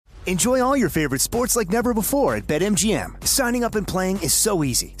Enjoy all your favorite sports like never before at BetMGM. Signing up and playing is so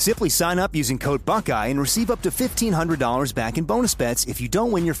easy. Simply sign up using code Buckeye and receive up to $1,500 back in bonus bets if you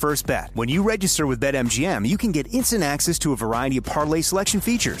don't win your first bet. When you register with BetMGM, you can get instant access to a variety of parlay selection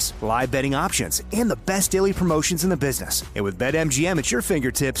features, live betting options, and the best daily promotions in the business. And with BetMGM at your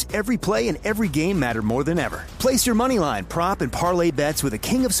fingertips, every play and every game matter more than ever. Place your moneyline, prop, and parlay bets with the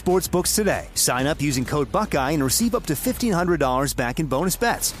king of sportsbooks today. Sign up using code Buckeye and receive up to $1,500 back in bonus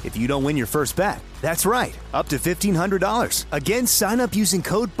bets if you don't win your first bet. That's right, up to $1,500. Again, sign up using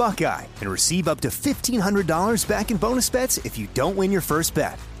code Buckeye and receive up to $1,500 back in bonus bets if you don't win your first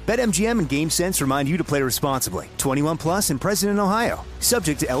bet. BetMGM and GameSense remind you to play responsibly. 21 plus and present in Ohio.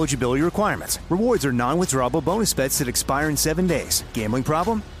 Subject to eligibility requirements. Rewards are non-withdrawable bonus bets that expire in 7 days. Gambling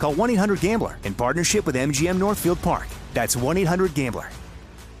problem? Call 1-800-GAMBLER in partnership with MGM Northfield Park. That's 1-800-GAMBLER.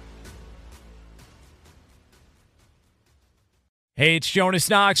 Hey, it's Jonas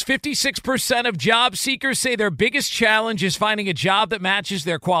Knox. 56% of job seekers say their biggest challenge is finding a job that matches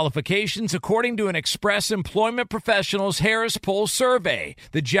their qualifications, according to an Express Employment Professionals Harris Poll survey.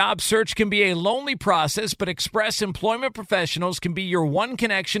 The job search can be a lonely process, but Express Employment Professionals can be your one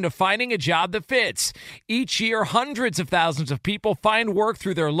connection to finding a job that fits. Each year, hundreds of thousands of people find work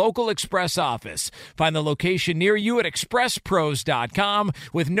through their local Express office. Find the location near you at expresspros.com.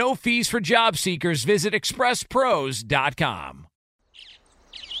 With no fees for job seekers, visit expresspros.com.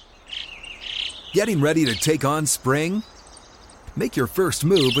 Getting ready to take on spring? Make your first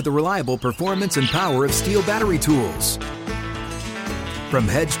move with the reliable performance and power of Steel battery tools. From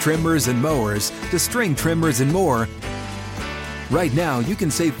hedge trimmers and mowers to string trimmers and more, right now you can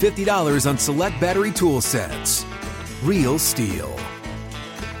save $50 on select battery tool sets. Real Steel.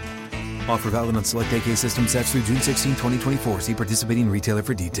 Offer valid on select AK system sets through June 16, 2024. See participating retailer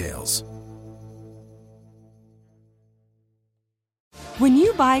for details. When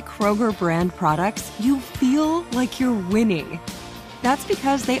you buy Kroger brand products, you feel like you're winning. That's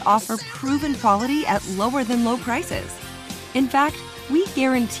because they offer proven quality at lower than low prices. In fact, we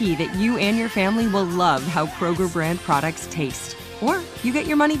guarantee that you and your family will love how Kroger brand products taste, or you get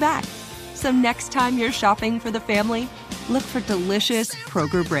your money back. So next time you're shopping for the family, look for delicious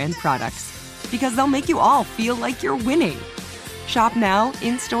Kroger brand products, because they'll make you all feel like you're winning. Shop now,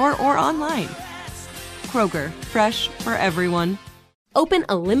 in-store, or online. Kroger, fresh for everyone. Open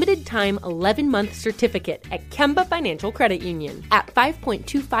a limited-time 11-month certificate at Kemba Financial Credit Union. At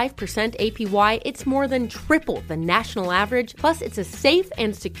 5.25% APY, it's more than triple the national average, plus it's a safe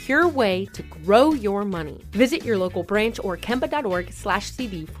and secure way to grow your money. Visit your local branch or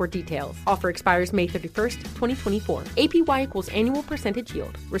kemba.org/CD for details. Offer expires May 31st, 2024. APY equals annual percentage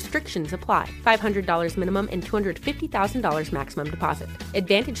yield. Restrictions apply. $500 minimum and $250,000 maximum deposit.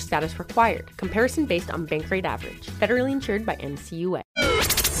 Advantage status required. Comparison based on bank rate average. Federally insured by NCUA.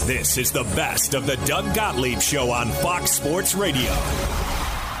 This is the best of the Doug Gottlieb Show on Fox Sports Radio.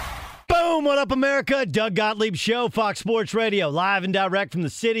 Boom! What up, America? Doug Gottlieb Show, Fox Sports Radio, live and direct from the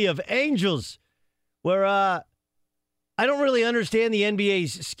city of Angels, where I don't really understand the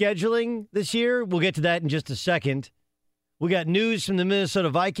NBA's scheduling this year. We'll get to that in just a second. We got news from the Minnesota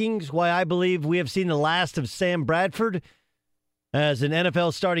Vikings, why I believe we have seen the last of Sam Bradford as an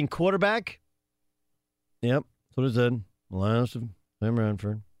NFL starting quarterback. Yep, that's what it said. The last of Sam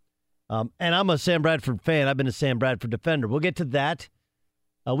Bradford. And I'm a Sam Bradford fan. I've been a Sam Bradford defender. We'll get to that.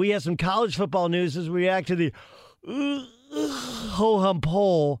 We have some college football news as we react to the ho-hum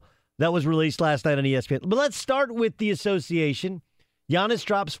poll that was released last night on ESPN. But let's start with the association. Giannis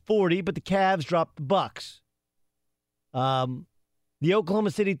drops 40, but the Cavs dropped the Bucks. The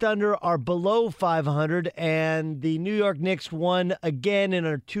Oklahoma City Thunder are below 500, and the New York Knicks won again and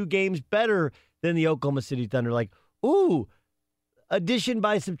are 2 games better than the Oklahoma City Thunder. Like, ooh, addition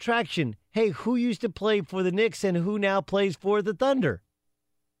by subtraction. Hey, who used to play for the Knicks and who now plays for the Thunder?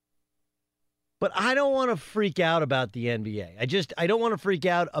 But I don't want to freak out about the NBA. I don't want to freak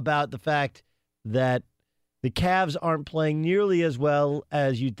out about the fact that the Cavs aren't playing nearly as well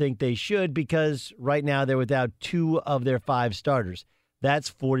as you'd think they should, because right now they're without 2 of their 5 starters. That's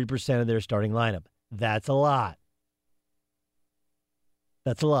 40% of their starting lineup. That's a lot.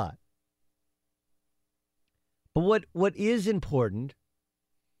 That's a lot. But what is important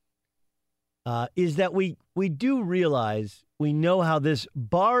is that we do realize, we know how this,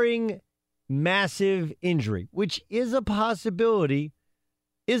 barring massive injury, which is a possibility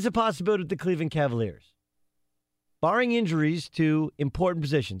with the Cleveland Cavaliers. Barring injuries to important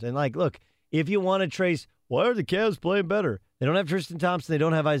positions. And look, if you want to trace, why are the Cavs playing better? They don't have Tristan Thompson. They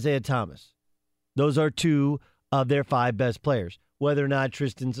don't have Isaiah Thomas. Those are 2 of their 5 best players. Whether or not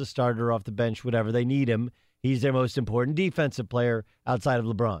Tristan's a starter off the bench, whatever, they need him. He's their most important defensive player outside of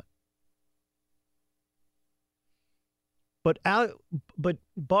LeBron. But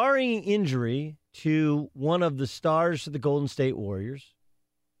barring injury to one of the stars of the Golden State Warriors,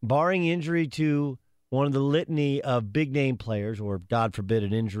 barring injury to one of the litany of big-name players, or God forbid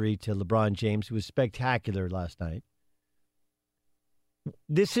an injury to LeBron James, who was spectacular last night,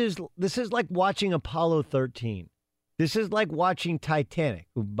 this is like watching Apollo 13. This is like watching Titanic.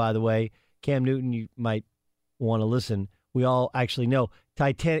 By the way, Cam Newton, you might want to listen. We all actually know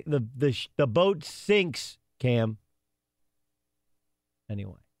Titanic. The boat sinks, Cam.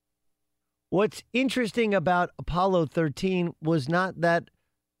 Anyway, what's interesting about Apollo 13 was not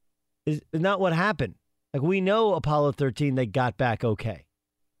what happened. Like, we know Apollo 13, they got back okay.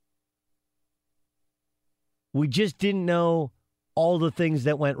 We just didn't know all the things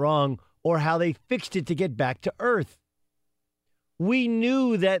that went wrong or how they fixed it to get back to Earth. We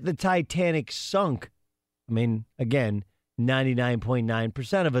knew that the Titanic sunk. I mean, again,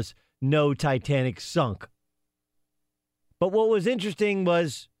 99.9% of us know Titanic sunk. But what was interesting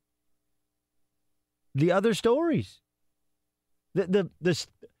was the other stories.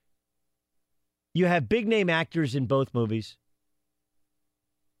 You have big-name actors in both movies.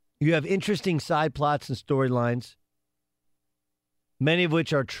 You have interesting side plots and storylines, many of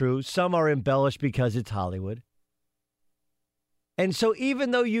which are true. Some are embellished because it's Hollywood. And so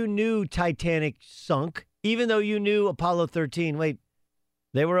even though you knew Titanic sunk, even though you knew Apollo 13, wait,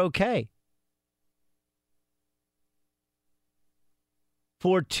 they were okay.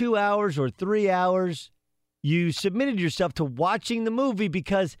 For 2 hours or 3 hours, you submitted yourself to watching the movie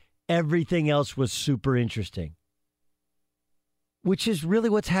because everything else was super interesting, which is really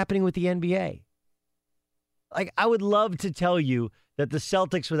what's happening with the NBA. Like, I would love to tell you that the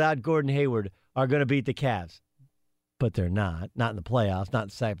Celtics without Gordon Hayward are going to beat the Cavs, but they're not in the playoffs,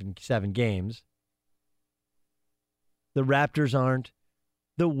 not in seven games. The Raptors aren't.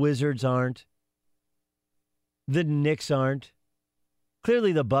 The Wizards aren't. The Knicks aren't.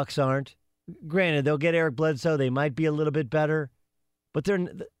 Clearly the Bucks aren't. Granted, they'll get Eric Bledsoe. They might be a little bit better. But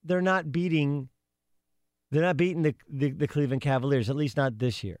they're not beating the Cleveland Cavaliers, at least not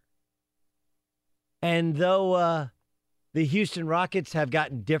this year. And though the Houston Rockets have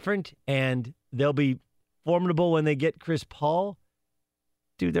gotten different and they'll be formidable when they get Chris Paul,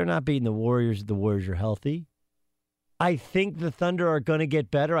 dude, they're not beating the Warriors. The Warriors are healthy. I think the Thunder are going to get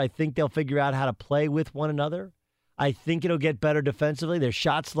better. I think they'll figure out how to play with one another. I think it'll get better defensively. Their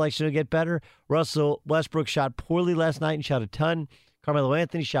shot selection will get better. Russell Westbrook shot poorly last night and shot a ton. Carmelo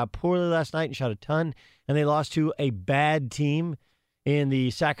Anthony shot poorly last night and shot a ton, and they lost to a bad team in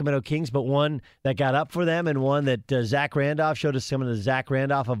the Sacramento Kings, but one that got up for them and one that Zach Randolph showed us some of the Zach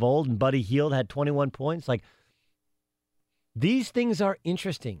Randolph of old, and Buddy Hield had 21 points. Like, these things are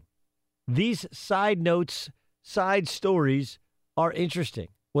interesting. These side notes, side stories are interesting.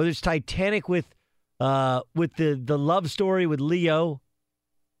 Whether it's Titanic with the love story with Leo,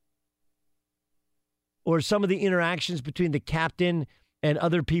 or some of the interactions between the captain and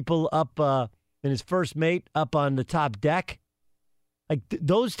other people up and his first mate up on the top deck. Like,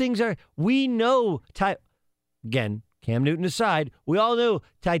 those things are, we know, again, Cam Newton aside, we all know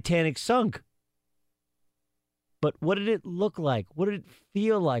Titanic sunk. But what did it look like? What did it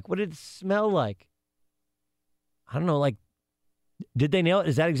feel like? What did it smell like? I don't know, like, did they nail it?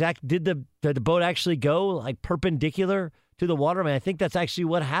 Is that exact? Did the boat actually go like perpendicular to the water? I mean, I think that's actually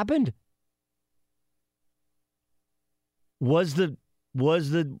what happened. Was the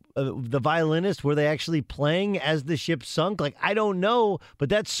violinist, were they actually playing as the ship sunk? Like, I don't know, but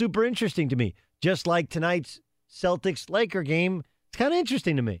that's super interesting to me. Just like tonight's Celtics-Laker game, it's kind of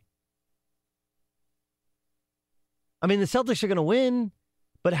interesting to me. I mean, the Celtics are going to win,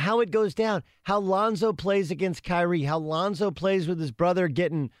 but how it goes down, how Lonzo plays against Kyrie, how Lonzo plays with his brother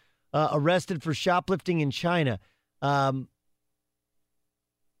getting arrested for shoplifting in China.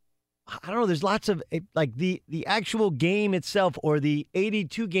 I don't know. There's lots of, like, the actual game itself, or the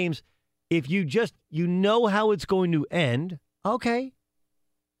 82 games. If you know how it's going to end, okay.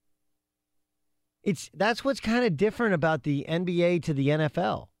 That's what's kind of different about the NBA to the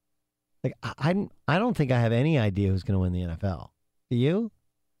NFL. Like, I don't think I have any idea who's going to win the NFL. Do you?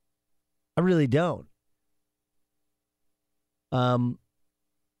 I really don't.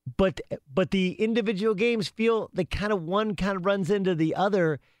 But the individual games feel that kind of one kind of runs into the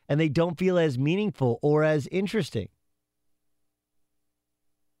other, and they don't feel as meaningful or as interesting.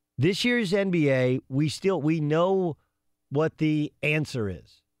 This year's NBA, we know what the answer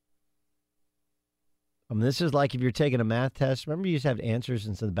is. I mean, this is like if you're taking a math test. Remember, you used to have answers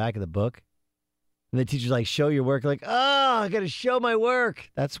in the back of the book? And the teacher's like, show your work. Like, oh, I got to show my work.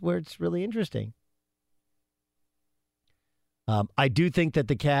 That's where it's really interesting. I do think that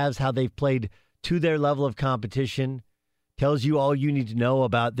the Cavs, how they've played to their level of competition, tells you all you need to know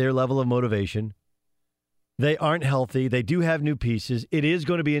about their level of motivation. They aren't healthy. They do have new pieces. It is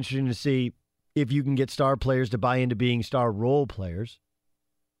going to be interesting to see if you can get star players to buy into being star role players.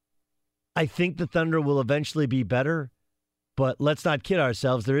 I think the Thunder will eventually be better, but let's not kid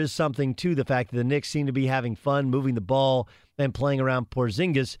ourselves. There is something to the fact that the Knicks seem to be having fun moving the ball and playing around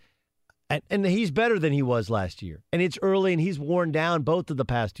Porzingis, and he's better than he was last year. And it's early, and he's worn down both of the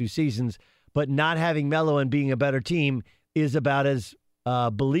past 2 seasons, but not having Melo and being a better team is about as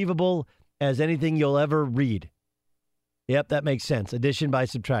believable as anything you'll ever read. Yep, that makes sense. Addition by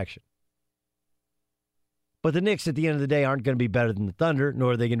subtraction. But the Knicks, at the end of the day, aren't going to be better than the Thunder,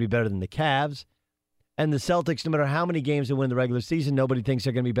 nor are they going to be better than the Cavs. And the Celtics, no matter how many games they win in the regular season, nobody thinks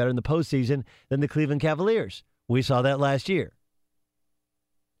they're going to be better in the postseason than the Cleveland Cavaliers. We saw that last year.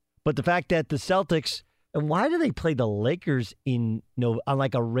 But the fact that the Celtics, and why do they play the Lakers on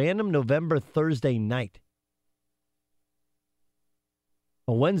like a random November Thursday night?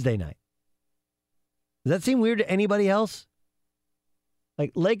 A Wednesday night. Does that seem weird to anybody else?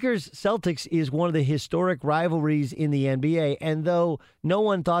 Like, Lakers-Celtics is one of the historic rivalries in the NBA, and though no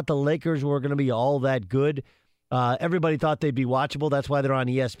one thought the Lakers were going to be all that good, everybody thought they'd be watchable. That's why they're on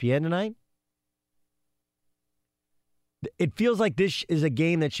ESPN tonight. It feels like this is a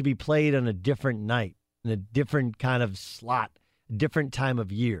game that should be played on a different night, in a different kind of slot, a different time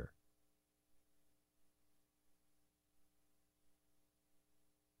of year.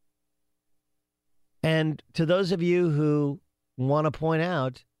 And to those of you who want to point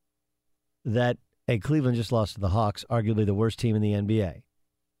out that Cleveland just lost to the Hawks, arguably the worst team in the NBA.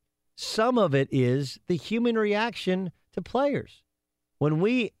 Some of it is the human reaction to players. When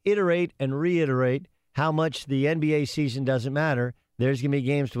we iterate and reiterate how much the NBA season doesn't matter, there's going to be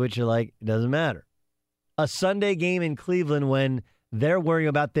games to which you're like, it doesn't matter. A Sunday game in Cleveland when they're worrying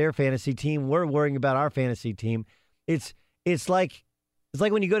about their fantasy team, we're worrying about our fantasy team. It's like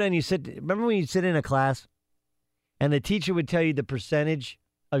when you go down and you sit. Remember when you sit in a class and the teacher would tell you the percentage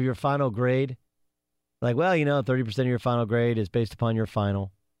of your final grade? Like, well, 30% of your final grade is based upon your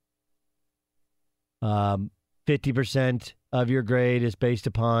final. 50% of your grade is based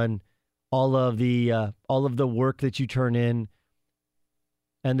upon all of the work that you turn in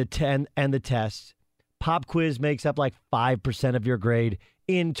and the tests. Pop quiz makes up like 5% of your grade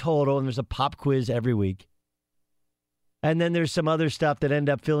in total, and there's a pop quiz every week. And then there's some other stuff that end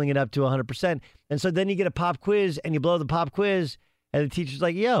up filling it up to 100%. And so then you get a pop quiz and you blow the pop quiz and the teacher's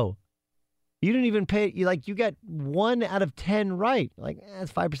like, yo, you didn't even pay. You got 1 out of 10 right. Like,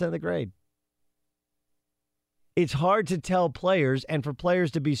 that's 5% of the grade. It's hard to tell players and for players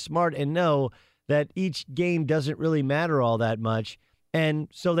to be smart and know that each game doesn't really matter all that much. And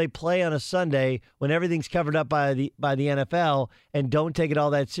so they play on a Sunday when everything's covered up by the NFL and don't take it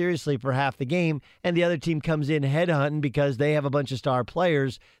all that seriously for half the game. And the other team comes in headhunting because they have a bunch of star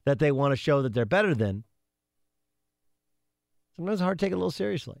players that they want to show that they're better than. Sometimes it's hard to take it a little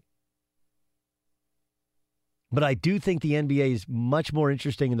seriously. But I do think the NBA is much more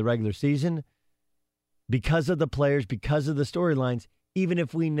interesting in the regular season because of the players, because of the storylines, even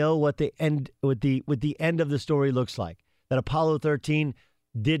if we know what the end of the story looks like. That Apollo 13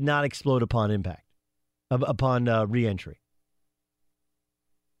 did not explode upon impact, upon re-entry.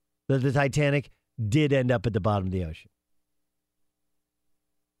 That the Titanic did end up at the bottom of the ocean.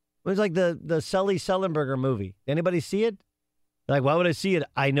 It was like the Sully Sullenberger movie. Anybody see it? Like, why would I see it?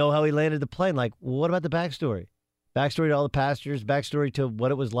 I know how he landed the plane. Like, well, what about the backstory? Backstory to all the passengers, backstory to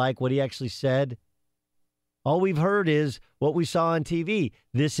what it was like, what he actually said. All we've heard is what we saw on TV.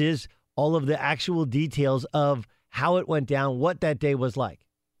 This is all of the actual details of how it went down, what that day was like.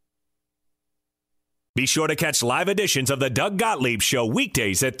 Be sure to catch live editions of the Doug Gottlieb Show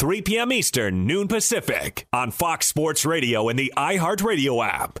weekdays at 3 p.m. Eastern, noon Pacific, on Fox Sports Radio and the iHeartRadio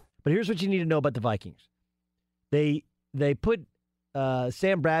app. But here's what you need to know about the Vikings. They put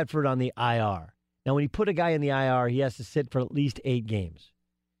Sam Bradford on the IR. Now, when you put a guy in the IR, he has to sit for at least 8 games.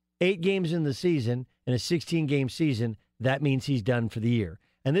 8 games in the season, in a 16-game season, that means he's done for the year.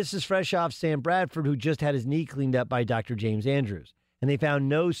 And this is fresh off Sam Bradford, who just had his knee cleaned up by Dr. James Andrews. And they found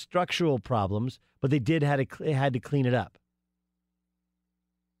no structural problems, but they had to clean it up.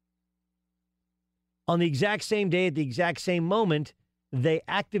 On the exact same day, at the exact same moment, they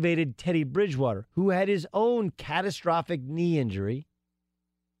activated Teddy Bridgewater, who had his own catastrophic knee injury.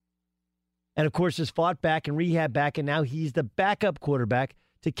 And, of course, has fought back and rehab back, and now he's the backup quarterback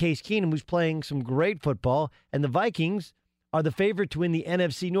to Case Keenum, who's playing some great football. And the Vikings are the favorite to win the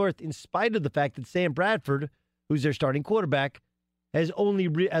NFC North in spite of the fact that Sam Bradford, who's their starting quarterback, has only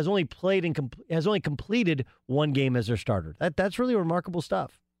completed 1 game as their starter. That's really remarkable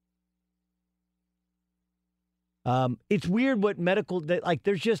stuff. It's weird what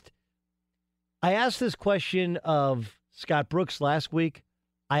there's just, I asked this question of Scott Brooks last week.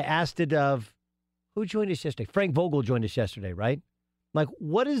 I asked it of, who joined us yesterday? Frank Vogel joined us yesterday, right? Like,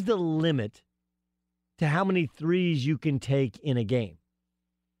 what is the limit to how many threes you can take in a game?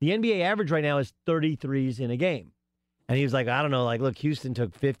 The NBA average right now is 30 threes in a game. And he was like, I don't know, look, Houston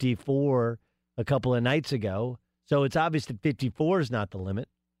took 54 a couple of nights ago, so it's obvious that 54 is not the limit.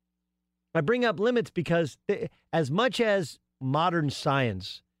 I bring up limits because as much as modern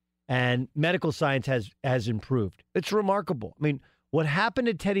science and medical science has improved, it's remarkable. I mean, what happened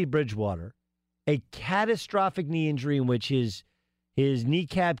to Teddy Bridgewater, a catastrophic knee injury in which his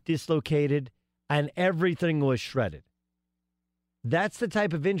kneecap dislocated and everything was shredded. That's the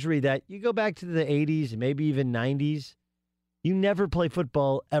type of injury that you go back to the 80s and maybe even 90s, you never play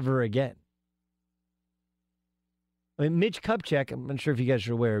football ever again. I mean, Mitch Kupchak, I'm not sure if you guys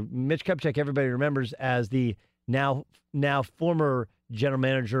are aware, Mitch Kupchak, everybody remembers as the now former general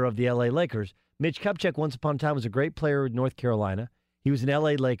manager of the LA Lakers. Mitch Kupchak, once upon a time, was a great player with North Carolina. He was an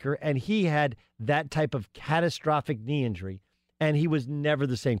LA Laker, and he had that type of catastrophic knee injury, and he was never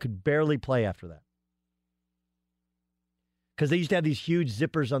the same, could barely play after that. Because they used to have these huge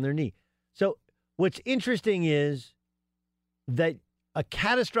zippers on their knee. So what's interesting is that a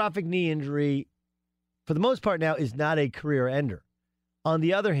catastrophic knee injury, for the most part now, is not a career ender. On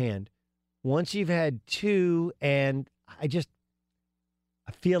the other hand, once you've had two, and I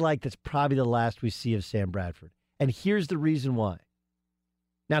feel like that's probably the last we see of Sam Bradford. And here's the reason why.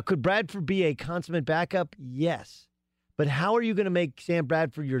 Now, could Bradford be a consummate backup? Yes. But how are you going to make Sam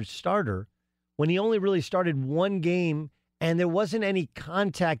Bradford your starter when he only really started one game and there wasn't any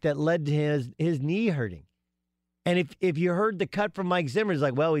contact that led to his knee hurting? And if you heard the cut from Mike Zimmer, it's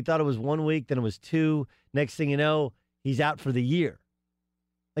like, well, we thought it was 1 week, then it was 2. Next thing you know, he's out for the year.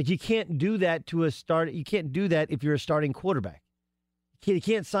 Like, you can't do that to a start. You can't do that if you're a starting quarterback. You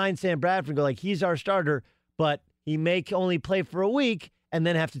can't sign Sam Bradford and go like, he's our starter, but he may only play for a week and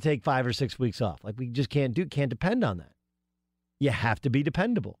then have to take 5 or 6 weeks off. Like, we just can't depend on that. You have to be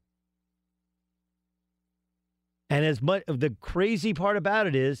dependable. And as much of the crazy part about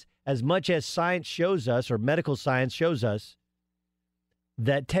it is, as much as science shows us, or medical science shows us,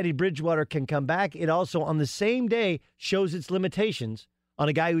 that Teddy Bridgewater can come back, it also on the same day shows its limitations on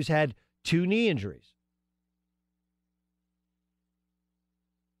a guy who's had 2 knee injuries.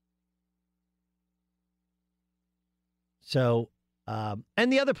 So,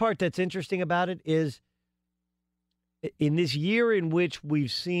 and the other part that's interesting about it is, in this year in which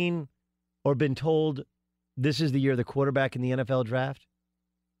we've seen or been told this is the year of the quarterback in the NFL draft,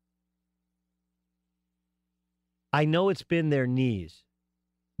 I know it's been their knees,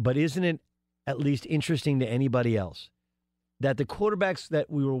 but isn't it at least interesting to anybody else that the quarterbacks that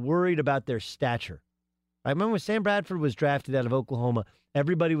we were worried about their stature? I remember when Sam Bradford was drafted out of Oklahoma,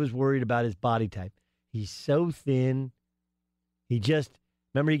 everybody was worried about his body type. He's so thin.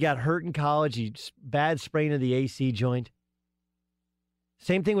 Remember he got hurt in college. Bad sprain of the AC joint.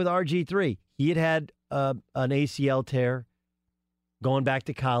 Same thing with RG3. He had an ACL tear going back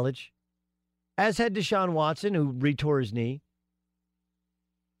to college, as had Deshaun Watson, who retore his knee.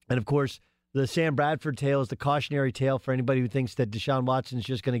 And, of course, the Sam Bradford tale is the cautionary tale for anybody who thinks that Deshaun Watson's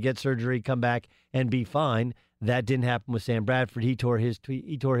just going to get surgery, come back, and be fine. That didn't happen with Sam Bradford. He tore his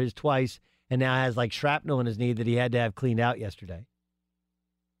twice, and now has like shrapnel in his knee that he had to have cleaned out yesterday.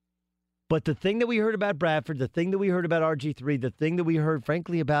 But the thing that we heard about Bradford, the thing that we heard about RG3, the thing that we heard,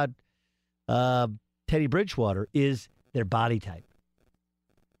 frankly, about Teddy Bridgewater is their body type.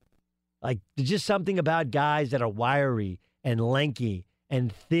 Like, there's just something about guys that are wiry and lanky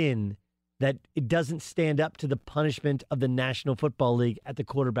and thin that it doesn't stand up to the punishment of the National Football League at the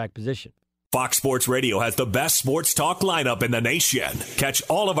quarterback position. Fox Sports Radio has the best sports talk lineup in the nation. Catch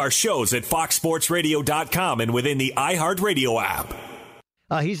all of our shows at foxsportsradio.com and within the iHeartRadio app.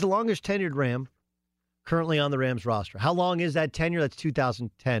 He's the longest tenured Ram currently on the Rams roster. How long is that tenure? That's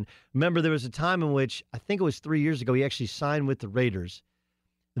 2010. Remember, there was a time in which, I think it was 3 years ago, he actually signed with the Raiders.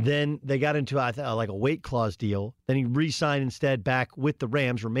 Then they got into like a weight clause deal. Then he re-signed instead back with the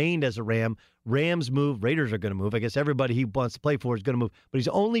Rams, remained as a Ram. Rams move. Raiders are going to move. I guess everybody he wants to play for is going to move. But he's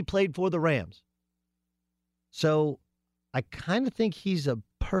only played for the Rams. So I kind of think he's a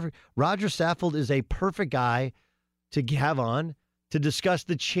perfect... Roger Saffold is a perfect guy to have on to discuss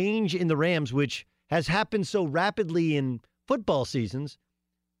the change in the Rams, which has happened so rapidly in football seasons,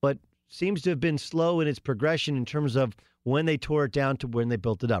 but seems to have been slow in its progression in terms of when they tore it down to when they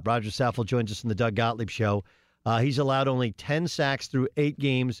built it up. Roger Saffold joins us in the Doug Gottlieb Show. He's allowed only 10 sacks through 8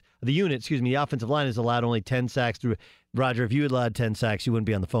 games. The offensive line has allowed only 10 sacks through Roger, if you had allowed 10 sacks, you wouldn't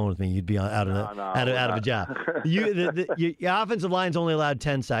be on the phone with me. You'd be out of a job. Your offensive line's only allowed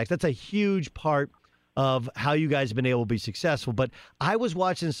 10 sacks. That's a huge part of how you guys have been able to be successful. But I was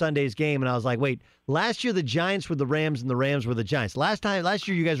watching Sunday's game, and I was like, wait, last year the Giants were the Rams, and the Rams were the Giants. Last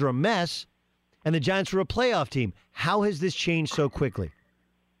year you guys were a mess, and the Giants were a playoff team. How has this changed so quickly?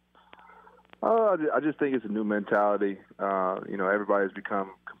 I just think it's a new mentality. Everybody's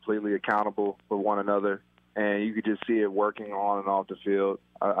become completely accountable for one another, and you could just see it working on and off the field.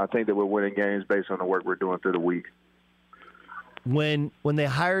 I think that we're winning games based on the work we're doing through the week. When they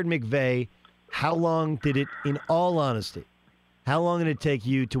hired McVay, how long did it, in all honesty, how long did it take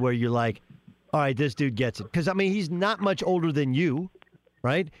you to where you're like, all right, this dude gets it? Because, I mean, he's not much older than you,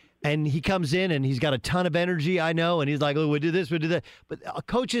 right? And he comes in and he's got a ton of energy, I know, and he's like, oh, we'll do this, we'll do that. But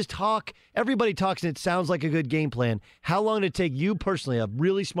coaches talk, everybody talks, and it sounds like a good game plan. How long did it take you personally, a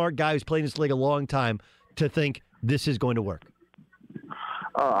really smart guy who's played in this league a long time, to think this is going to work?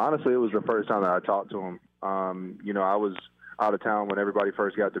 Honestly, it was the first time that I talked to him. I was out of town when everybody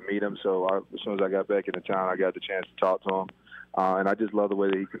first got to meet him, so as soon as I got back into town, I got the chance to talk to him. And I just love the way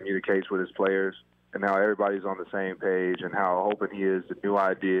that he communicates with his players and how everybody's on the same page and how open he is to new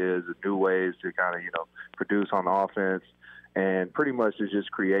ideas and new ways to kind of, produce on the offense, and pretty much to just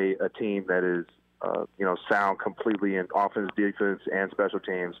create a team that is, sound completely in offense, defense, and special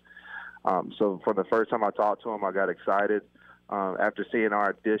teams. So for the first time I talked to him, I got excited. After seeing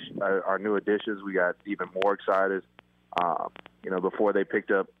our new additions, we got even more excited. Before they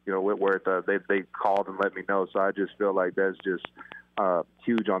picked up, Whitworth, they called and let me know. So I just feel like that's just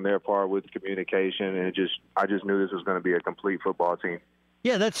huge on their part with communication, and I just knew this was going to be a complete football team.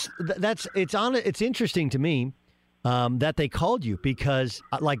 Yeah, it's interesting to me that they called you because,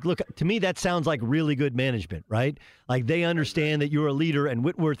 look, to me that sounds like really good management, right? Like they understand that you're a leader and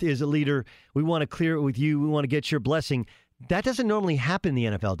Whitworth is a leader. We want to clear it with you. We want to get your blessing. That doesn't normally happen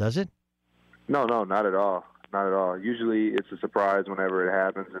in the NFL, does it? No, not at all. Not at all. Usually it's a surprise whenever it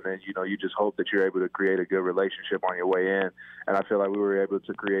happens, and then, you just hope that you're able to create a good relationship on your way in. And I feel like we were able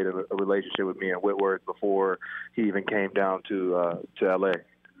to create a relationship with me and Whitworth before he even came down to L.A.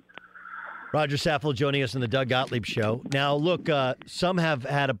 Roger Saffold joining us on the Doug Gottlieb Show. Now, look, some have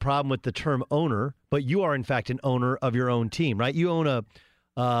had a problem with the term owner, but you are, in fact, an owner of your own team, right? You own a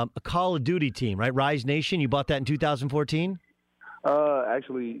Call of Duty team, right? Rise Nation. You bought that in 2014?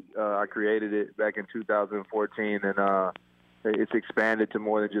 Actually, I created it back in 2014, and it's expanded to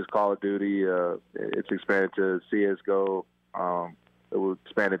more than just Call of Duty. It's expanded to CSGO. It was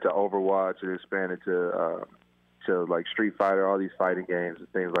expanded to Overwatch. It expanded to like Street Fighter, all these fighting games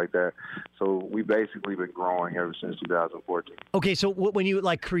and things like that. So we've basically been growing ever since 2014. Okay, so when you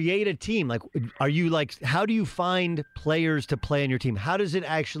create a team, are you how do you find players to play on your team? How does it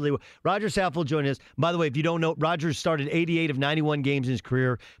actually work? Roger Saffold joined us. By the way, if you don't know, Roger started 88 of 91 games in his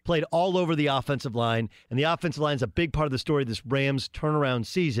career, played all over the offensive line, and the offensive line is a big part of the story of this Rams turnaround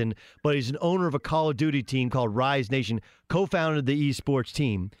season, but he's an owner of a Call of Duty team called Rise Nation, co-founded the esports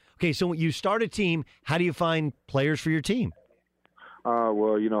team. Okay, so when you start a team, how do you find players for your team?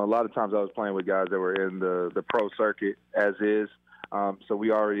 Well, a lot of times I was playing with guys that were in the pro circuit as is. So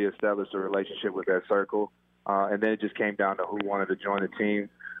we already established a relationship with that circle. And then it just came down to who wanted to join the team.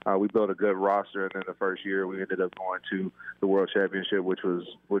 We built a good roster, and then the first year we ended up going to the World Championship, which was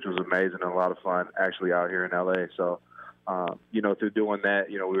amazing and a lot of fun actually out here in L.A. So, through doing that,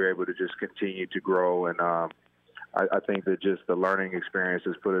 we were able to just continue to grow, and I think that just the learning experience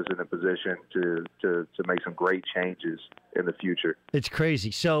has put us in a position to make some great changes in the future. It's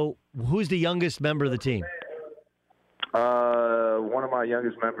crazy. So who's the youngest member of the team? One of my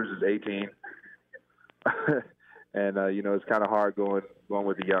youngest members is 18. And, it's kind of hard going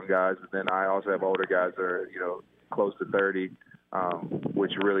with the young guys. But then I also have older guys that are, close to 30,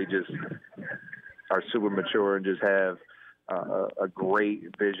 which really just are super mature and just have a great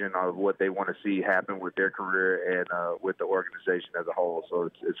vision of what they want to see happen with their career and with the organization as a whole. So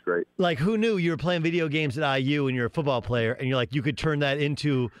it's great. Who knew you were playing video games at IU and you're a football player and you're you could turn that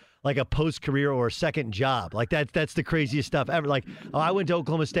into a post-career or a second job? That's the craziest stuff ever. I went to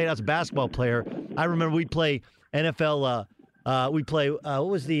Oklahoma State. I was a basketball player. I remember we'd play NFL what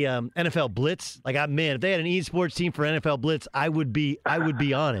was the NFL Blitz? If they had an esports team for NFL Blitz, I would be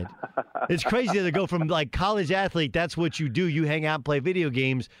on it. It's crazy to go from college athlete, that's what you do, you hang out and play video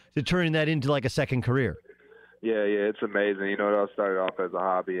games, to turning that into a second career. Yeah, it's amazing. It all started off as a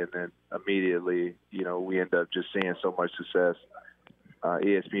hobby, and then immediately, we end up just seeing so much success.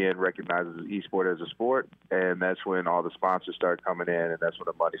 ESPN recognizes esport as a sport, and that's when all the sponsors start coming in, and that's when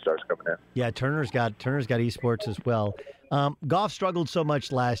the money starts coming in. Yeah, Turner's got esports as well. Goff struggled so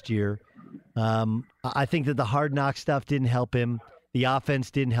much last year. I think that the hard knock stuff didn't help him. The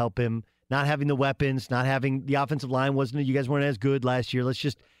offense didn't help him. Not having the weapons, not having the offensive line you guys weren't as good last year.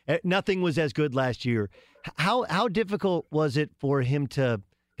 Nothing was as good last year. How difficult was it for him to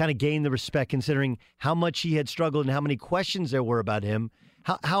kind of gain the respect, considering how much he had struggled and how many questions there were about him?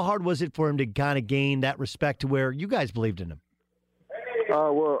 How hard was it for him to kind of gain that respect to where you guys believed in him?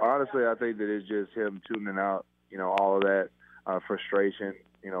 Well, honestly, I think that it's just him tuning out, all of that frustration,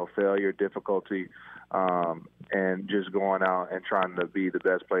 failure, difficulty, and just going out and trying to be the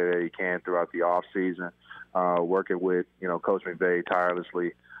best player that he can throughout the off season, working with, Coach McVay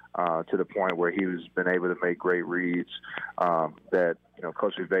tirelessly to the point where he's been able to make great reads, that,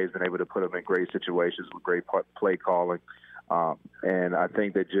 Coach McVay has been able to put him in great situations with great play calling. And I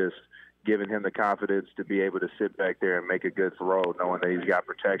think that just giving him the confidence to be able to sit back there and make a good throw, knowing that he's got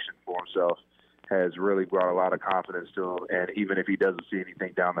protection for himself, has really brought a lot of confidence to him. And even if he doesn't see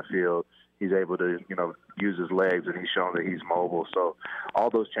anything down the field, he's able to, use his legs, and he's shown that he's mobile. So all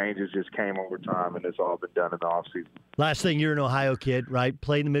those changes just came over time, and it's all been done in the offseason. Last thing, you're an Ohio kid, right?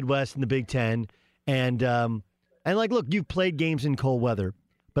 Played in the Midwest in the Big Ten. And look, you've played games in cold weather.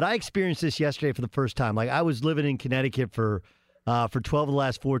 But I experienced this yesterday for the first time. I was living in Connecticut for 12 of the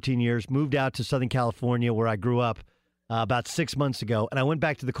last 14 years, moved out to Southern California where I grew up about 6 months ago, and I went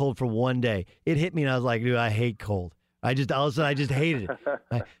back to the cold for one day. It hit me, and I was like, dude, I hate cold. All of a sudden, I just hated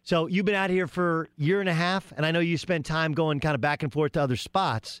it. So you've been out here for a year and a half, and I know you spent time going kind of back and forth to other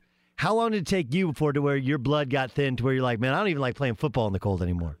spots. How long did it take you before to where your blood got thin to where you're like, man, I don't even like playing football in the cold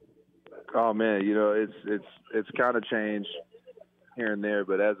anymore? Oh, man, it's kind of changed here and there,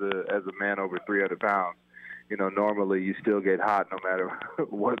 but as a man over 300 pounds, normally you still get hot no matter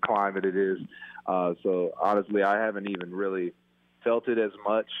what climate it is. So honestly, I haven't even really felt it as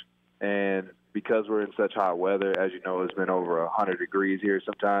much. And because we're in such hot weather, as you know, it's been over 100 degrees here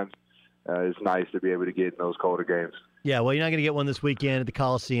sometimes. It's nice to be able to get in those colder games. Yeah, well, you're not going to get one this weekend at the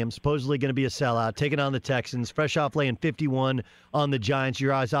Coliseum. Supposedly going to be a sellout, taking on the Texans. Fresh off laying 51 on the Giants.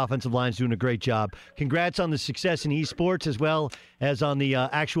 Your guys' offensive line's doing a great job. Congrats on the success in esports as well as on the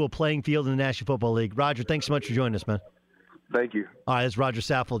actual playing field in the National Football League. Roger, thanks so much for joining us, man. Thank you. All right, that's Roger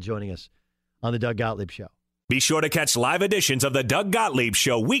Saffold joining us on the Doug Gottlieb Show. Be sure to catch live editions of the Doug Gottlieb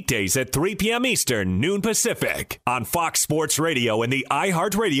Show weekdays at 3 p.m. Eastern, noon Pacific, on Fox Sports Radio and the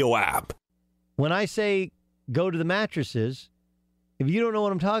iHeartRadio app. When I say go to the mattresses, if you don't know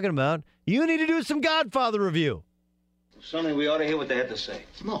what I'm talking about, you need to do some Godfather review. Sonny, we ought to hear what they had to say.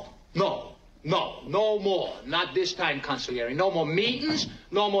 No more. Not this time, Consigliere. No more meetings,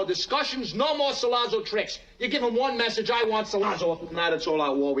 no more discussions, no more Salazzo tricks. You give him one message, I want Salazzo. If not, it's all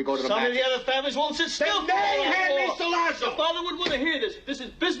out war. We go to the Some match. of the other families won't sit still. They hand me Salazzo. Your father would want to hear this. This is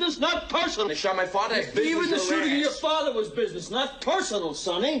business, not personal. They shot my father. Even the shooting of your father was business, not personal,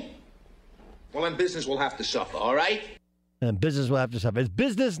 Sonny. Well, then business will have to suffer, all right? And business will have to suffer. It's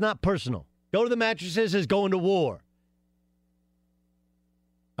business, not personal. Go to the mattresses is going to war.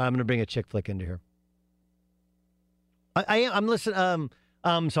 I'm going to bring a chick flick into here. I'm listening.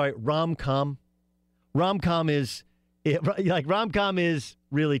 Sorry, rom-com. Rom-com is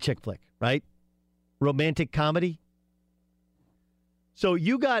really chick flick, right? Romantic comedy. So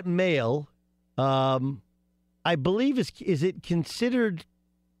You Got Mail, I believe is it considered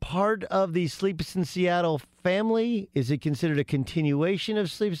part of the Sleepless in Seattle family? Is it considered a continuation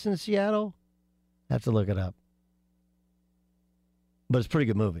of Sleepless in Seattle? I have to look it up. But it's a pretty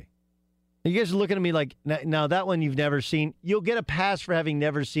good movie. You guys are looking at me like, now that one you've never seen. You'll get a pass for having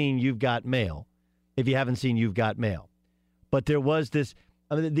never seen You've Got Mail if you haven't seen You've Got Mail. But there was this,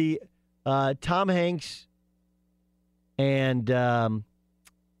 Tom Hanks and,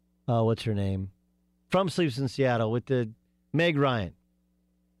 what's her name? From Sleepless in Seattle with the Meg Ryan.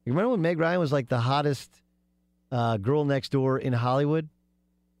 You remember when Meg Ryan was like the hottest girl next door in Hollywood?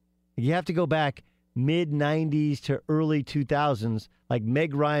 You have to go back mid-90s to early 2000s, like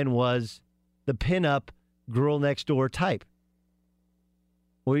Meg Ryan was the pinup girl next door type.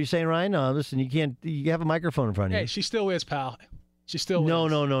 What are you saying, Ryan? No, listen, you have a microphone in front of you. Hey, she still is, pal. She still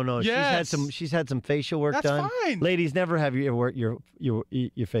No. Yes. She's had some facial work done. That's fine. Ladies, never have your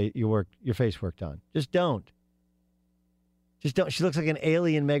face worked on. Just don't. She looks like an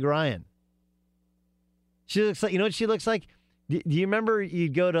alien Meg Ryan. She looks like, you know what she looks like? Do you remember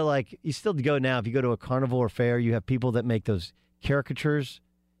you'd go to you still go now, if you go to a carnival or fair, you have people that make those caricatures,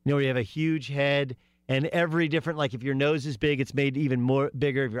 where you have a huge head and every different, if your nose is big, it's made even more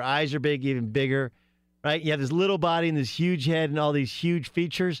bigger. If your eyes are big, even bigger, right? You have this little body and this huge head and all these huge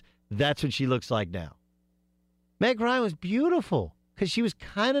features. That's what she looks like now. Meg Ryan was beautiful because she was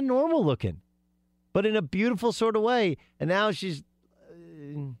kind of normal looking, but in a beautiful sort of way. And now she's,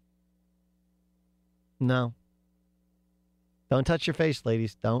 No. Don't touch your face,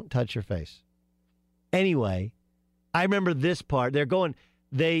 ladies. Don't touch your face. Anyway, I remember this part.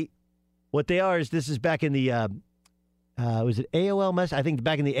 What they are is this is back in the, was it AOL Messenger? I think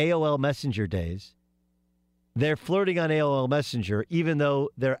back in the AOL Messenger days. They're flirting on AOL Messenger, even though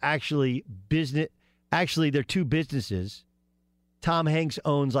they're actually they're two businesses. Tom Hanks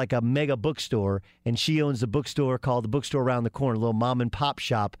owns like a mega bookstore, and she owns a bookstore called the Bookstore Around the Corner, a little mom and pop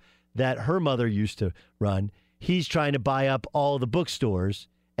shop that her mother used to run. He's trying to buy up all the bookstores,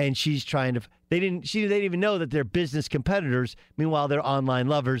 and she's trying to. They didn't even know that they're business competitors. Meanwhile, they're online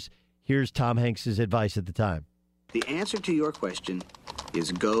lovers. Here's Tom Hanks' advice at the time. The answer to your question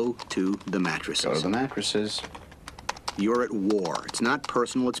is go to the mattresses. Go to the mattresses. You're at war. It's not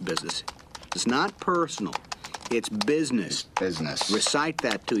personal, it's business. It's not personal, it's business. Business. Recite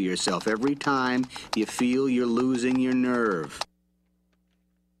that to yourself every time you feel you're losing your nerve.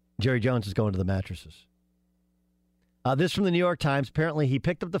 Jerry Jones is going to the mattresses. This from the New York Times. Apparently, he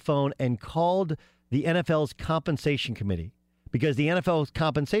picked up the phone and called the NFL's compensation committee because the NFL's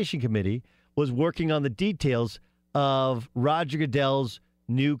compensation committee was working on the details of Roger Goodell's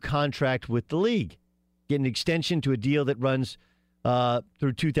new contract with the league, getting an extension to a deal that runs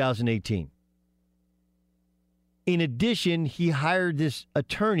through 2018. In addition, he hired this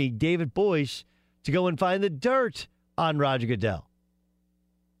attorney, David Boyce, to go and find the dirt on Roger Goodell.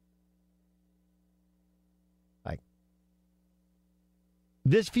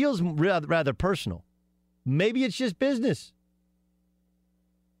 This feels rather personal. Maybe it's just business.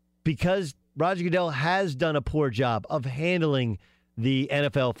 Because Roger Goodell has done a poor job of handling the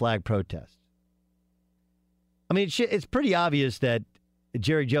NFL flag protest. I mean, it's pretty obvious that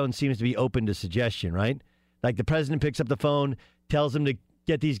Jerry Jones seems to be open to suggestion, right? Like the president picks up the phone, tells him to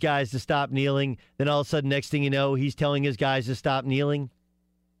get these guys to stop kneeling. Then all of a sudden, next thing you know, he's telling his guys to stop kneeling.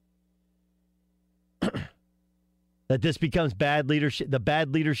 That this becomes bad leadership, the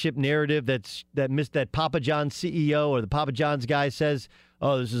bad leadership narrative that Papa John's CEO or the Papa John's guy says,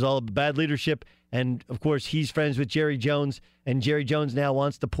 oh, this is all bad leadership. And, of course, he's friends with Jerry Jones, and Jerry Jones now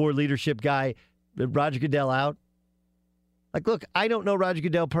wants the poor leadership guy, Roger Goodell, out. Like, look, I don't know Roger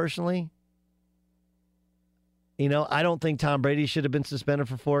Goodell personally. You know, I don't think Tom Brady should have been suspended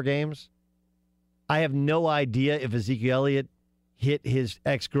for 4 games. I have no idea if Ezekiel Elliott hit his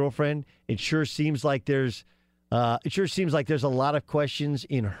ex-girlfriend. It sure seems like there's a lot of questions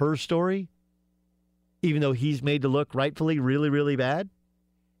in her story, even though he's made to look rightfully really, really bad.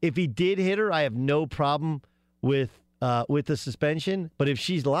 If he did hit her, I have no problem with the suspension. But if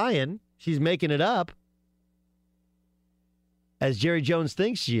she's lying, she's making it up, as Jerry Jones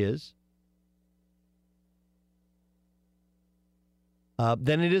thinks she is,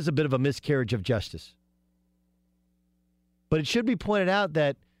 then it is a bit of a miscarriage of justice. But it should be pointed out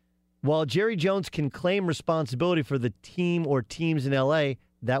that while Jerry Jones can claim responsibility for the team or teams in L.A.,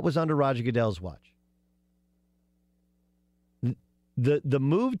 that was under Roger Goodell's watch. The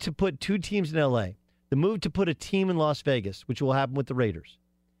move to put 2 teams in L.A., the move to put a team in Las Vegas, which will happen with the Raiders.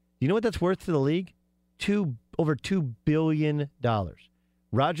 You know what that's worth to the league? Over $2 billion.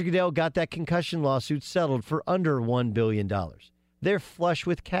 Roger Goodell got that concussion lawsuit settled for under $1 billion. They're flush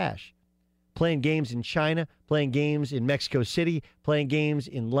with cash. Playing games in China, playing games in Mexico City, playing games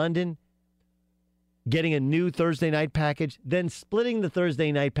in London, getting a new Thursday night package, then splitting the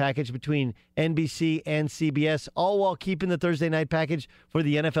Thursday night package between NBC and CBS, all while keeping the Thursday night package for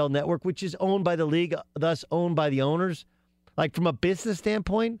the NFL Network, which is owned by the league, thus owned by the owners. Like, from a business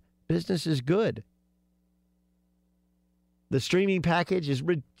standpoint, business is good. The streaming package is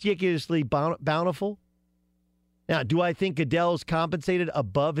ridiculously bountiful. Now, do I think Goodell's compensated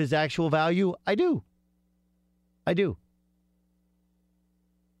above his actual value? I do.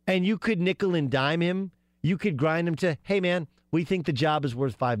 And you could nickel and dime him. You could grind him to, hey, man, we think the job is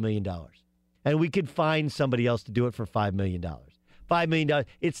worth $5 million. And we could find somebody else to do it for $5 million. $5 million,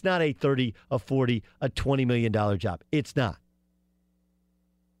 it's not a $30, a $40, a $20 million job. It's not.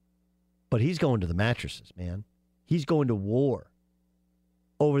 But he's going to the mattresses, man. He's going to war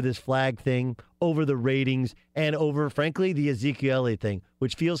over this flag thing, over the ratings, and over, frankly, the Ezekiel Elliott thing,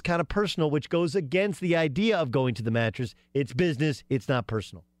 which feels kind of personal, which goes against the idea of going to the mattress. It's business. It's not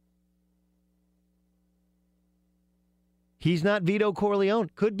personal. He's not Vito Corleone.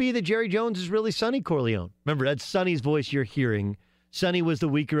 Could be that Jerry Jones is really Sonny Corleone. Remember, that's Sonny's voice you're hearing. Sonny was the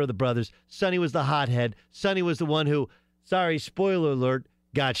weaker of the brothers. Sonny was the hothead. Sonny was the one who, sorry, spoiler alert,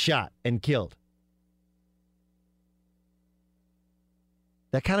 got shot and killed.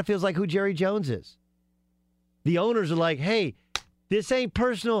 That kind of feels like who Jerry Jones is. The owners are like, hey, this ain't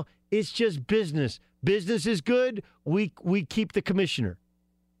personal. It's just business. Business is good. We keep the commissioner.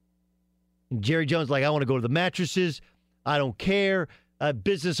 And Jerry Jones like, I want to go to the mattresses. I don't care.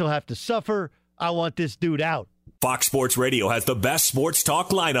 Business will have to suffer. I want this dude out. Fox Sports Radio has the best sports talk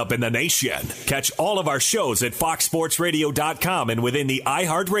lineup in the nation. Catch all of our shows at foxsportsradio.com and within the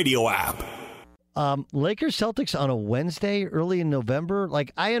iHeartRadio app. Lakers Celtics on a Wednesday early in November.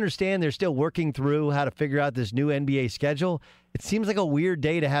 Like, I understand they're still working through how to figure out this new NBA schedule. It seems like a weird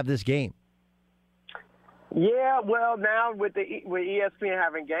day to have this game. Yeah, well, now with ESPN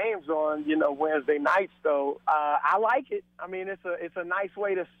having games on, Wednesday nights, though, I like it. I mean, it's a nice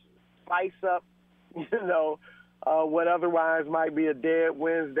way to spice up, what otherwise might be a dead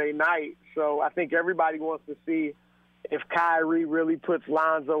Wednesday night. So I think everybody wants to see if Kyrie really puts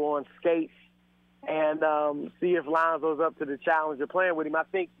Lonzo on skates and see if Lonzo's up to the challenge of playing with him. I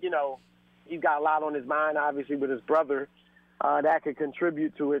think, he's got a lot on his mind, obviously, with his brother. That could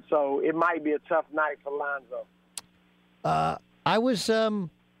contribute to it. So it might be a tough night for Lonzo. I was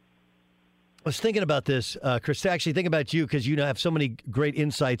thinking about this, Chris, actually thinking about you because you have so many great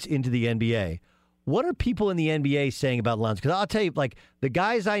insights into the NBA. What are people in the NBA saying about Lonzo? Because I'll tell you, like, the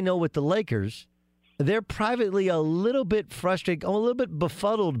guys I know with the Lakers, they're privately a little bit frustrated, a little bit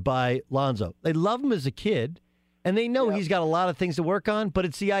befuddled by Lonzo. They love him as a kid, and they know he's got a lot of things to work on, but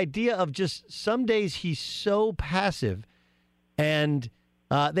it's the idea of just some days he's so passive, and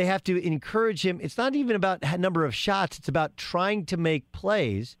they have to encourage him. It's not even about number of shots. It's about trying to make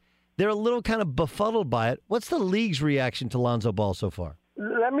plays. They're a little kind of befuddled by it. What's the league's reaction to Lonzo Ball so far?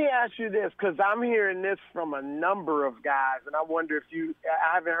 Let me ask you this, because I'm hearing this from a number of guys, and I wonder if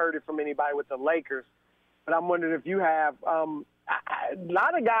I haven't heard it from anybody with the Lakers, but I'm wondering if you have. A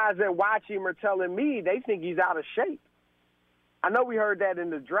lot of guys that watch him are telling me they think he's out of shape. I know we heard that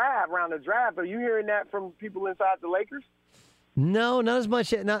in the draft, around the draft. Are you hearing that from people inside the Lakers? No, not as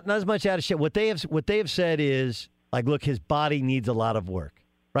much. Not as much out of shape. What they have said is, like, look, his body needs a lot of work,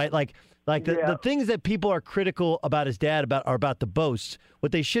 right? Like the things that people are critical about his dad are about the boasts.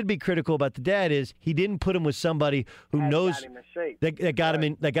 What they should be critical about the dad is he didn't put him with somebody who knows that got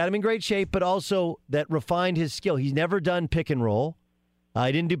him in great shape, but also that refined his skill. He's never done pick and roll.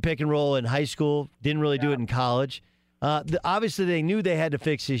 He didn't do pick and roll in high school. Didn't really do it in college. Obviously, they knew they had to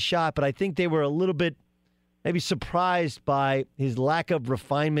fix his shot, but I think they were a little bit maybe surprised by his lack of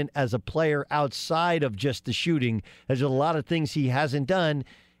refinement as a player outside of just the shooting. There's a lot of things he hasn't done.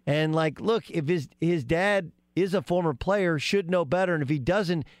 And, like, look, if his dad is a former player, should know better. And if he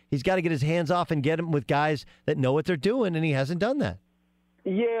doesn't, he's got to get his hands off and get him with guys that know what they're doing, and he hasn't done that.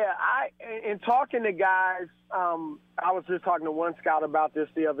 Yeah, in talking to guys, I was just talking to one scout about this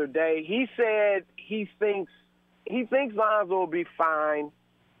the other day. He said he thinks Lonzo will be fine.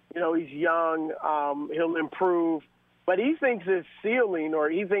 He's young. He'll improve. But he thinks his ceiling, or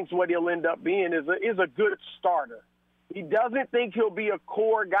he thinks what he'll end up being, is a good starter. He doesn't think he'll be a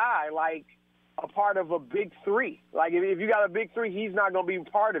core guy, like a part of a big three. Like, if you got a big three, he's not going to be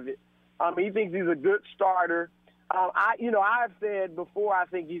part of it. He thinks he's a good starter. I've said before I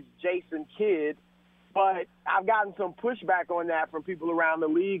think he's Jason Kidd, but I've gotten some pushback on that from people around the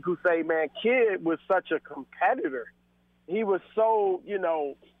league who say, man, Kidd was such a competitor. He was so,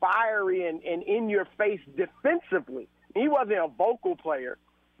 fiery and in your face defensively. He wasn't a vocal player,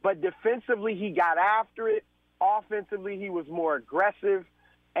 but defensively he got after it. Offensively, he was more aggressive,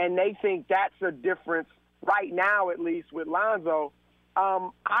 and they think that's a difference right now, at least with Lonzo.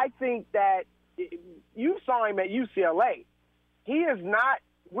 I think that you saw him at UCLA. He is not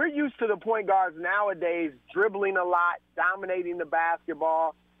 – we're used to the point guards nowadays dribbling a lot, dominating the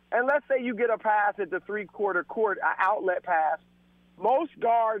basketball. And let's say you get a pass at the three-quarter court, an outlet pass. Most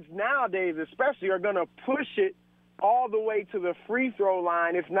guards nowadays especially are going to push it all the way to the free throw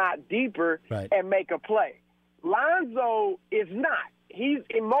line, if not deeper, and make a play. Lonzo is not.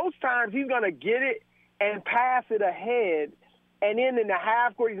 Most times he's going to get it and pass it ahead, and then in the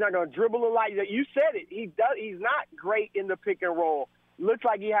half court he's not going to dribble a lot. You said it. He's not great in the pick and roll. Looks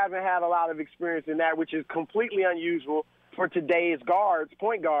like he hasn't had a lot of experience in that, which is completely unusual for today's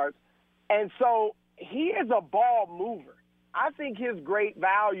point guards. And so he is a ball mover. I think his great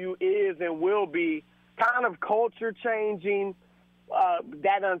value is and will be kind of culture changing,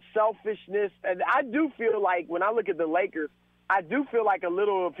 that unselfishness. And I do feel like when I look at the Lakers, I do feel like a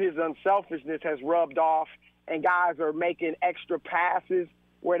little of his unselfishness has rubbed off and guys are making extra passes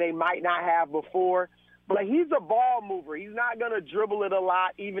where they might not have before. But he's a ball mover. He's not going to dribble it a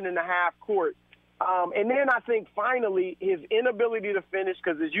lot, even in the half court. And then I think finally his inability to finish,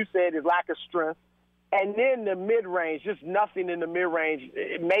 because as you said, his lack of strength. And then the mid-range, just nothing in the mid-range,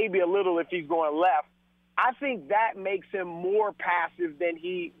 maybe a little if he's going left. I think that makes him more passive than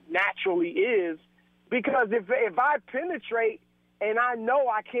he naturally is, because if I penetrate and I know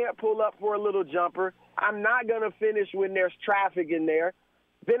I can't pull up for a little jumper, I'm not going to finish when there's traffic in there,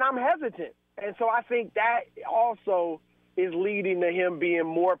 then I'm hesitant. And so I think that also is leading to him being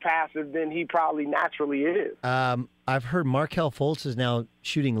more passive than he probably naturally is. I've heard Markelle Fultz is now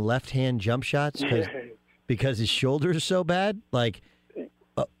shooting left-hand jump shots because his shoulder is so bad. Like,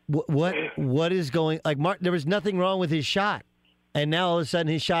 what is going? Like, there was nothing wrong with his shot, and now all of a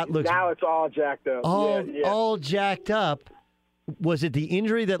sudden his shot looks now it's all jacked up. All jacked up. Was it the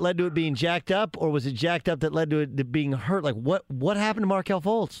injury that led to it being jacked up, or was it jacked up that led to it being hurt? Like, what happened to Markelle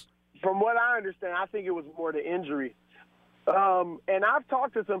Fultz? From what I understand, I think it was more the injury. And I've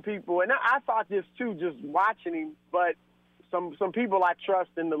talked to some people, and I thought this too, just watching him. But some people I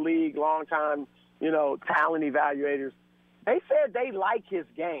trust in the league, long time, talent evaluators, they said they like his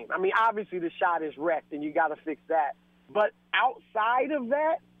game. I mean, obviously the shot is wrecked, and you got to fix that. But outside of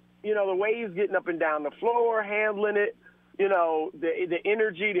that, the way he's getting up and down the floor, handling it, the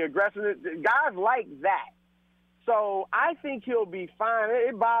energy, the aggressiveness, guys like that. So I think he'll be fine.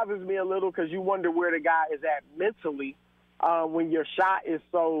 It bothers me a little because you wonder where the guy is at mentally when your shot is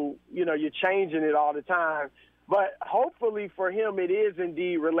so, you're changing it all the time. But hopefully for him it is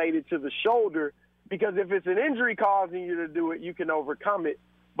indeed related to the shoulder, because if it's an injury causing you to do it, you can overcome it.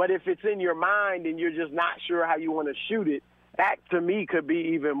 But if it's in your mind and you're just not sure how you want to shoot it, that to me could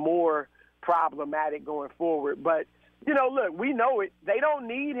be even more problematic going forward. But look, we know it. They don't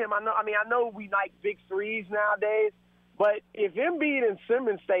need him. I know we like big threes nowadays, but if Embiid and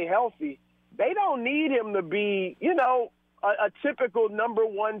Simmons stay healthy, they don't need him to be, a typical number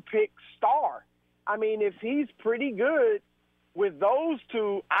one pick star. I mean, if he's pretty good with those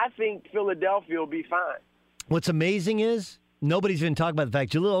two, I think Philadelphia will be fine. What's amazing is nobody's even talking about the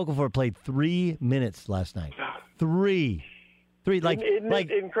fact Jahlil Okafor played 3 minutes last night. Three, like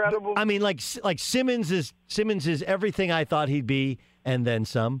incredible. I mean, like Simmons is everything I thought he'd be, and then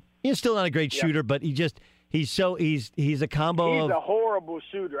some. He's still not a great shooter, but he's a combo. He's of, a horrible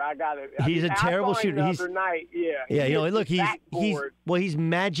shooter. I got it. He's a terrible shooter. He's night, look, he's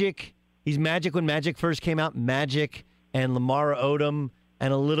Magic. He's Magic when Magic first came out. Magic and Lamar Odom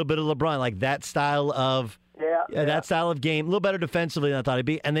and a little bit of LeBron, like that style of that style of game. A little better defensively than I thought he'd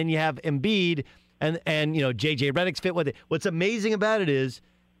be. And then you have Embiid. And J.J. Redick's fit with it. What's amazing about it is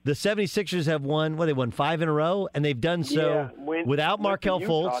the 76ers have won 5 in a row, and they've done so without Markelle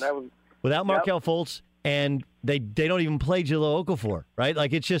Fultz. Fultz, and they don't even play Jahlil Okafor, right?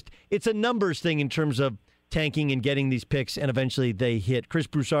 Like, it's a numbers thing in terms of tanking and getting these picks, and eventually they hit. Chris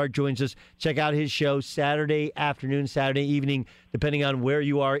Broussard joins us. Check out his show Saturday afternoon, Saturday evening, depending on where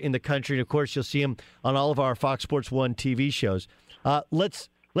you are in the country. And, of course, you'll see him on all of our Fox Sports 1 TV shows.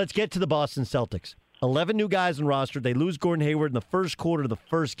 Let's get to the Boston Celtics. 11 new guys on roster. They lose Gordon Hayward in the first quarter of the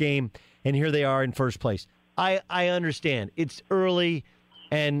first game, and here they are in first place. I understand. It's early,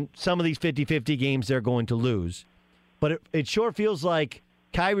 and some of these 50-50 games they're going to lose. But it sure feels like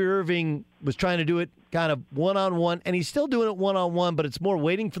Kyrie Irving was trying to do it kind of one-on-one, and he's still doing it one-on-one, but it's more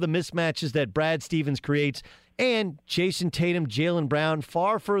waiting for the mismatches that Brad Stevens creates. And Jason Tatum, Jaylen Brown,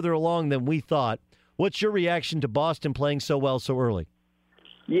 far further along than we thought. What's your reaction to Boston playing so well so early?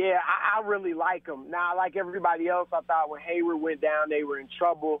 Yeah, I really like them. Now, like everybody else, I thought when Hayward went down, they were in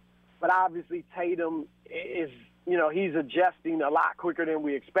trouble. But obviously Tatum is, he's adjusting a lot quicker than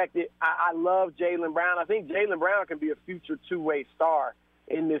we expected. I love Jaylen Brown. I think Jaylen Brown can be a future two-way star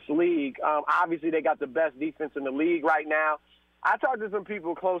in this league. Obviously, they got the best defense in the league right now. I talked to some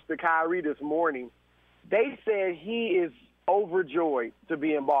people close to Kyrie this morning. They said he is overjoyed to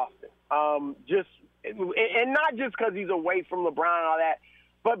be in Boston. And not just because he's away from LeBron and all that,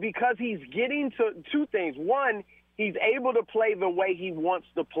 but because he's getting to two things. One, he's able to play the way he wants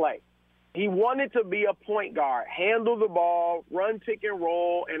to play. He wanted to be a point guard, handle the ball, run, pick and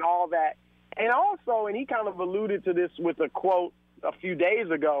roll, and all that. And also, and he kind of alluded to this with a quote a few days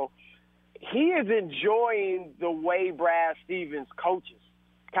ago, he is enjoying the way Brad Stevens coaches.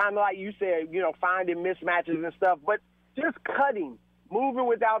 Kind of like you said, finding mismatches and stuff, but just cutting, moving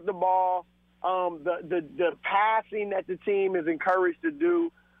without the ball, the passing that the team is encouraged to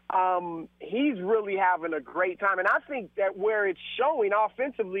do. He's really having a great time. And I think that where it's showing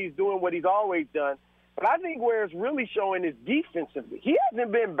offensively, he's doing what he's always done. But I think where it's really showing is defensively. He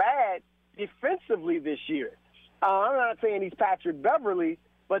hasn't been bad defensively this year. I'm not saying he's Patrick Beverly,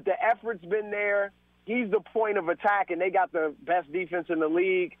 but the effort's been there. He's the point of attack, and they got the best defense in the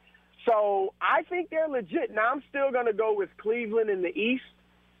league. So I think they're legit. Now, I'm still going to go with Cleveland in the East.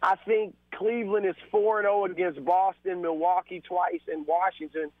 I think Cleveland is 4-0 against Boston, Milwaukee twice, and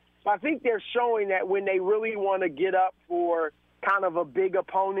Washington. So I think they're showing that when they really want to get up for kind of a big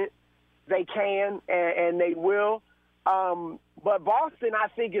opponent, they can and they will. But Boston, I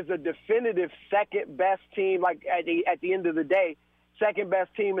think, is a definitive second-best team, like at the end of the day,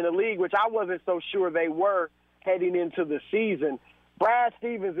 second-best team in the league, which I wasn't so sure they were heading into the season. Brad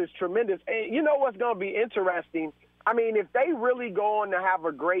Stevens is tremendous. And you know what's going to be interesting? I mean, if they really go on to have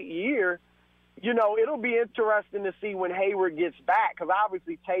a great year, you know, it'll be interesting to see when Hayward gets back, because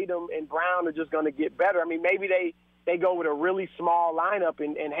obviously Tatum and Brown are just going to get better. I mean, maybe they go with a really small lineup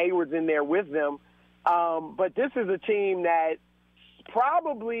and Hayward's in there with them. But this is a team that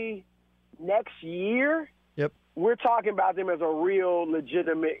probably next year, we're talking about them as a real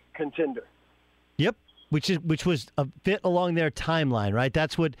legitimate contender. Yep. Which was a fit along their timeline, right?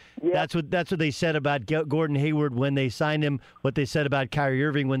 That's what they said about Gordon Hayward when they signed him, what they said about Kyrie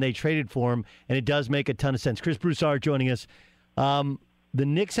Irving when they traded for him, and it does make a ton of sense. Chris Broussard joining us. The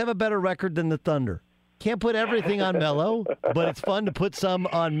Knicks have a better record than the Thunder. Can't put everything on Melo, but it's fun to put some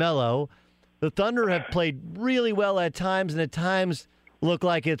on Melo. The Thunder have played really well at times, and at times look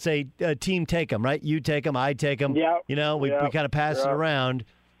like it's a team take them, right? You take them, I take them. Yep. You know, we kind of pass it around.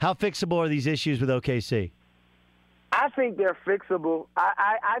 How fixable are these issues with OKC? I think they're fixable.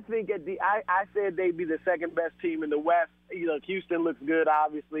 I think I said they'd be the second best team in the West. You know, Houston looks good,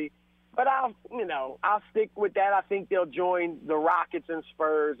 obviously, but I'll stick with that. I think they'll join the Rockets and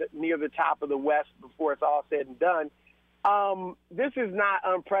Spurs near the top of the West before it's all said and done. This is not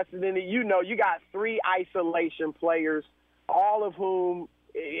unprecedented. You know, you got 3 isolation players, all of whom,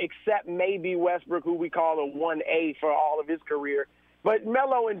 except maybe Westbrook, who we call a 1A for all of his career. But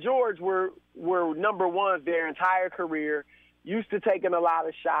Melo and George were number ones their entire career, used to taking a lot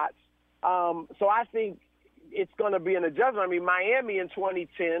of shots. So I think it's going to be an adjustment. I mean, Miami in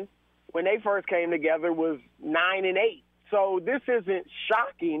 2010, when they first came together, was 9-8. So this isn't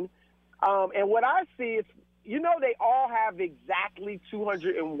shocking. And what I see is, you know, they all have exactly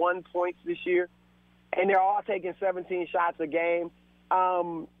 201 points this year, and they're all taking 17 shots a game.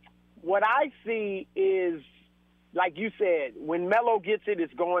 What I see is, like you said, when Melo gets it,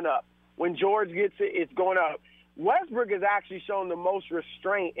 it's going up. When George gets it, it's going up. Westbrook has actually shown the most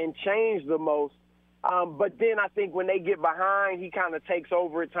restraint and changed the most. But then I think when they get behind, he kind of takes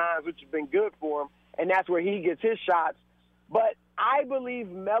over at times, which has been good for him, and that's where he gets his shots. But I believe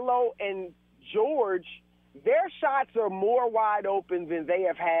Melo and George, their shots are more wide open than they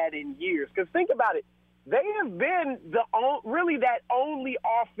have had in years. Because think about it. They have been really that only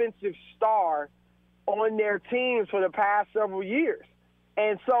offensive star on their teams for the past several years.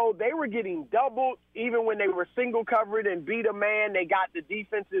 And so they were getting doubled even when they were single covered and beat a man. They got the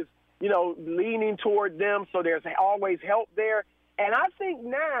defenses, you know, leaning toward them, so there's always help there. And I think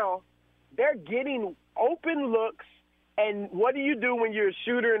now they're getting open looks. And what do you do when you're a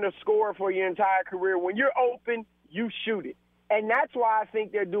shooter and a scorer for your entire career? When you're open, you shoot it. And that's why I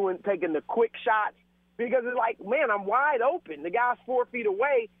think they're taking the quick shots, because it's like, man, I'm wide open. The guy's 4 feet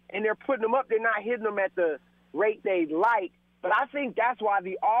away, and they're putting them up. They're not hitting them at the rate they'd like. But I think that's why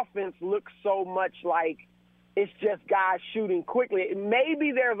the offense looks so much like it's just guys shooting quickly.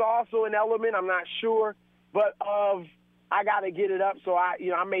 Maybe there's also an element, I'm not sure, but I got to get it up, so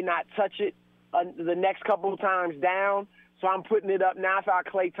I may not touch it the next couple of times down. So I'm putting it up now. I thought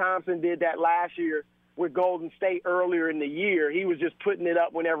Klay Thompson did that last year with Golden State earlier in the year. He was just putting it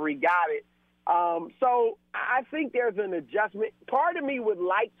up whenever he got it. So I think there's an adjustment. Part of me would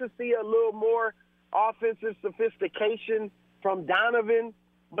like to see a little more offensive sophistication from Donovan,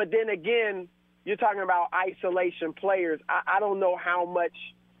 but then again, you're talking about isolation players. I don't know how much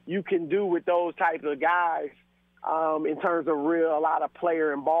you can do with those types of guys in terms of a lot of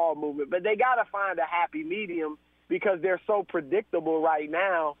player and ball movement. But they got to find a happy medium because they're so predictable right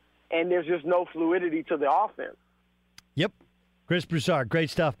now, and there's just no fluidity to the offense. Yep. Chris Broussard, great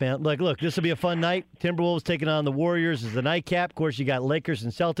stuff, man. Look, this will be a fun night. Timberwolves taking on the Warriors as the nightcap. Of course, you got Lakers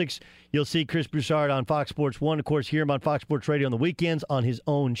and Celtics. You'll see Chris Broussard on Fox Sports 1. Of course, hear him on Fox Sports Radio on the weekends on his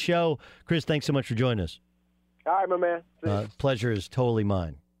own show. Chris, thanks so much for joining us. All right, my man. Pleasure is totally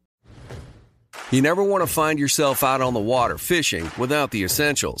mine. You never want to find yourself out on the water fishing without the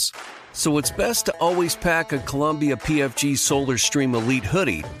essentials. So it's best to always pack a Columbia PFG Solar Stream Elite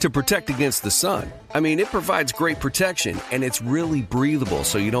hoodie to protect against the sun. I mean, it provides great protection, and it's really breathable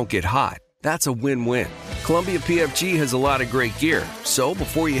so you don't get hot. That's a win-win. Columbia PFG has a lot of great gear, so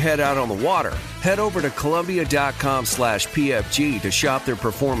before you head out on the water, head over to Columbia.com/PFG to shop their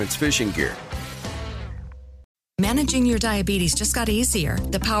performance fishing gear. Managing your diabetes just got easier.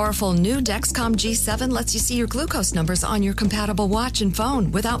 The powerful new Dexcom G7 lets you see your glucose numbers on your compatible watch and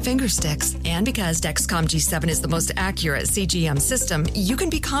phone without finger sticks. And because Dexcom G7 is the most accurate CGM system, you can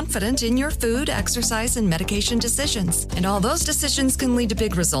be confident in your food, exercise, and medication decisions. And all those decisions can lead to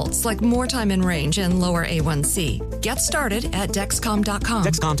big results like more time in range and lower A1C. Get started at Dexcom.com.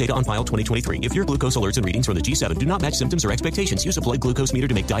 Dexcom data on file 2023. If your glucose alerts and readings from the G7 do not match symptoms or expectations, use a blood glucose meter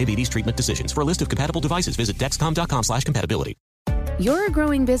to make diabetes treatment decisions. For a list of compatible devices, visit Dexcom.com/compatibility. You're a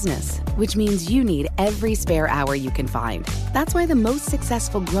growing business, which means you need every spare hour you can find. That's why the most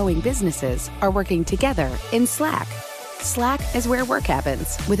successful growing businesses are working together in Slack. Slack is where work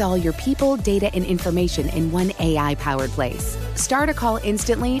happens, with all your people, data, and information in one AI-powered place. Start a call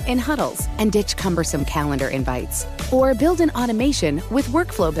instantly in huddles and ditch cumbersome calendar invites. Or build an automation with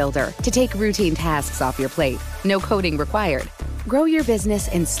Workflow Builder to take routine tasks off your plate. No coding required. Grow your business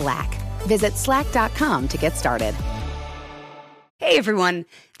in Slack. Visit slack.com to get started. Hey everyone,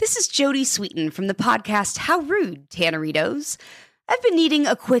 this is Jody Sweeten from the podcast How Rude, Tanneritos. I've been needing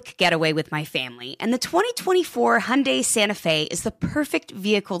a quick getaway with my family, and the 2024 Hyundai Santa Fe is the perfect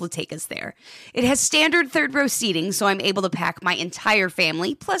vehicle to take us there. It has standard third-row seating, so I'm able to pack my entire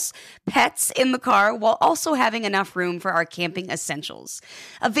family, plus pets, in the car, while also having enough room for our camping essentials.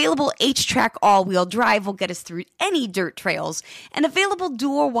 Available H-Track all-wheel drive will get us through any dirt trails, and available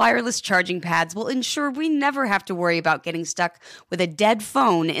dual wireless charging pads will ensure we never have to worry about getting stuck with a dead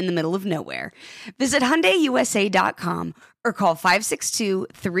phone in the middle of nowhere. Visit HyundaiUSA.com or call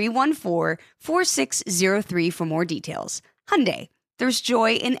 562-314-4603 for more details. Hyundai, there's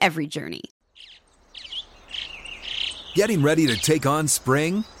joy in every journey. Getting ready to take on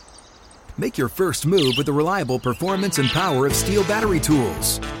spring? Make your first move with the reliable performance and power of Steel battery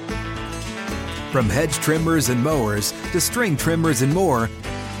tools. From hedge trimmers and mowers to string trimmers and more,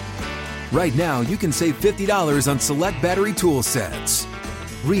 right now you can save $50 on select battery tool sets.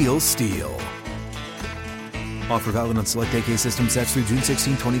 Real Steel. Offer valid on select AK system sets through June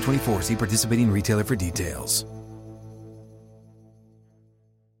 16, 2024. See participating retailer for details.